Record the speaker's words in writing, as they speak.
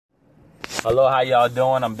Hello, how y'all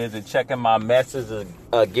doing? I'm busy checking my messages.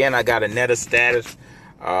 Again, I got another status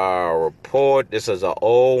report. This is an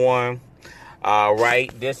old one. All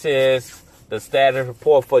right, this is the status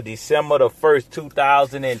report for December the 1st,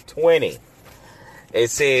 2020. It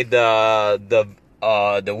said the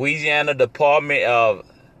Louisiana Department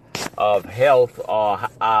of Health or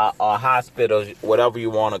hospitals, whatever you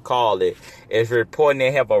want to call it, is reporting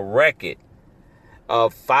they have a record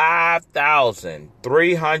of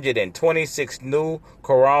 5,326 new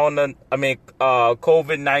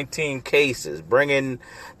COVID-19 cases, bringing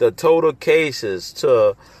the total cases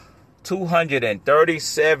to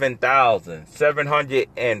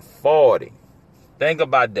 237,740. Think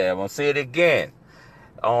about that. I'm gonna say it again.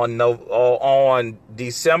 On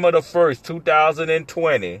December the 1st,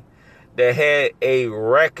 2020, they had a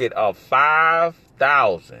record of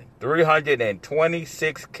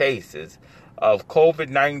 5,326 cases of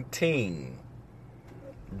COVID-19,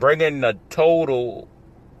 bringing the total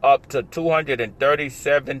up to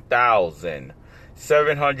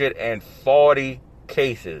 237,740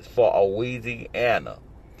 cases for Louisiana.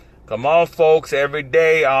 Come on, folks, every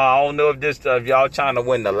day. I don't know if y'all trying to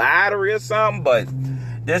win the lottery or something, but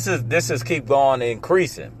this is keep going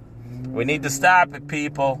increasing. We need to stop it,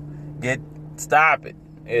 people. Stop it.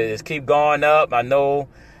 It's keep going up.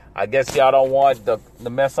 I guess y'all don't want to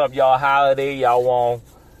mess up y'all holiday. Y'all want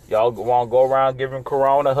to go around giving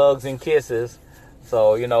Corona hugs and kisses.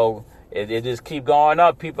 So, it just keep going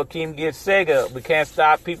up. People keep getting sicker. We can't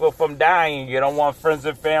stop people from dying. You don't want friends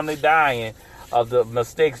and family dying of the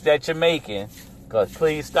mistakes that you're making. Because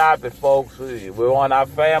please stop it, folks. We want our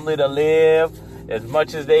family to live as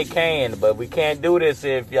much as they can. But we can't do this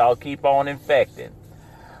if y'all keep on infecting.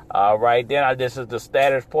 All right, then this is the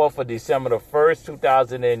status report for December the 1st,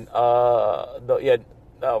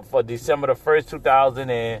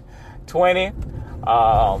 2020.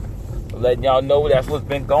 Letting y'all know that's what's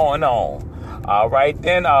been going on. All right,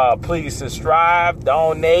 then please subscribe,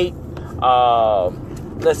 donate,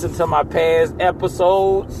 listen to my past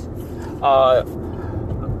episodes,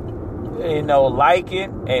 like it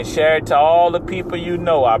and share it to all the people you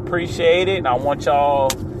know. I appreciate it, and I want y'all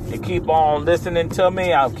to keep on listening to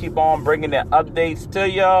me. I'll keep on bringing the updates to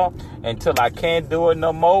y'all until I can't do it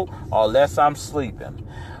no more or unless I'm sleeping.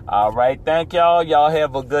 All right, thank y'all. Y'all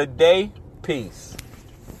have a good day. Peace.